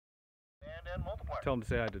and multiplier. Tell him to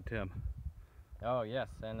say hi to Tim. Oh yes,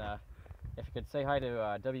 and if you could say hi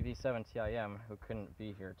to WB7TIM, who couldn't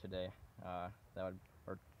be here today,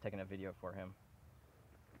 we're taking a video for him.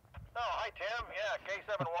 Oh, hi Tim. Yeah,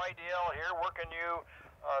 K7YDL here, working you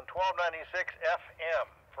on 1296 FM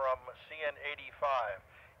from CN85.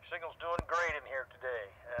 Your signal's doing great in here today.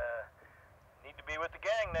 Need to be with the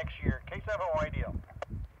gang next year. K7YDL.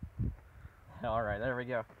 All right, there we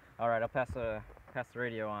go. All right, I'll pass the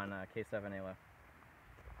radio on K7ALO.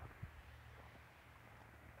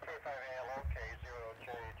 K5ALO,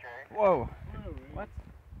 K0JJ. Whoa! What?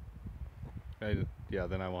 Yeah,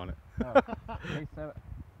 then I want it. Oh, K7.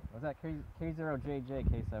 Was that K0JJ,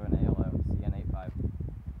 K7ALO, CN85?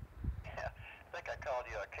 Yeah, I think I called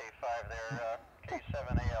you a K5 there.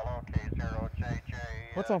 K7ALO, K0JJ.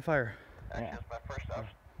 What's on fire? Actually, it's my first. I was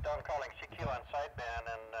down calling CQ on sideband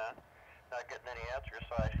and not getting any answers,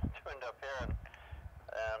 so I tuned up here and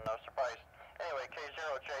I was surprised. Anyway,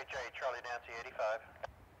 K0JJ, Charlie Nancy 85.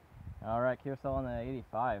 All right, QSL on the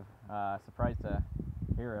 85. Surprised to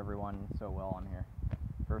hear everyone so well on here.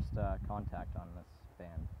 First contact on this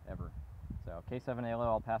band ever. So K7ALO,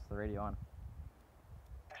 I'll pass the radio on.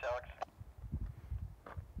 Thanks, Alex.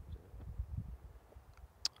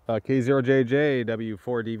 K0JJ,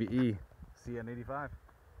 W4DVE, CN85.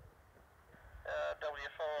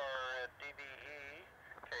 W4 DBE,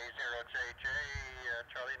 K0JJ,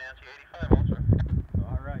 Charlie Nancy 85 also.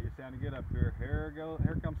 All right, you're sounding good up here.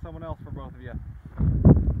 Here comes someone else for both of you.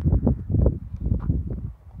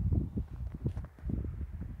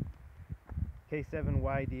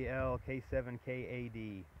 K7YDL,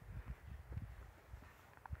 K7KAD.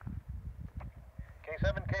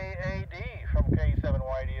 K7KAD from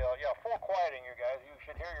K7YDL. Yeah, full quieting, you guys. You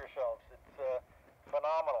should hear yourselves. It's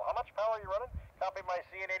phenomenal. How much power are you running? Copy my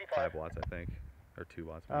CN85. 5 watts, I think. Or 2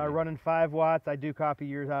 watts. Maybe. Running 5 watts. I do copy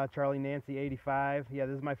your Charlie Nancy 85. Yeah,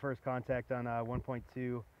 this is my first contact on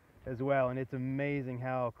 1.2 as well, and it's amazing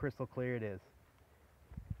how crystal clear it is.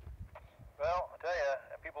 Well, I tell you,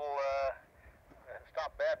 people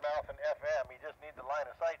stop bad-mouthing FM. You just need the line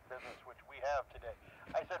of sight business, which we have today.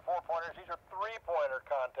 I said 4-pointers. These are 3-pointer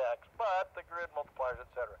contacts, but the grid multipliers,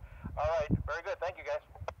 etc. All right, very good. Thank you, guys.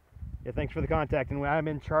 Yeah, thanks for the contact. And I'm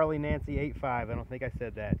in Charlie Nancy 85. I don't think I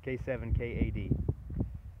said that. K7KAD.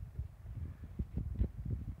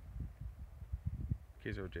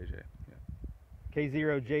 K0JJ. Yeah.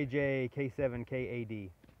 K0JJ, K7KAD.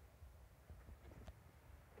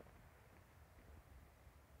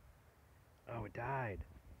 Oh, it died.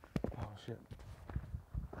 Oh shit.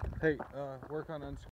 Hey, work on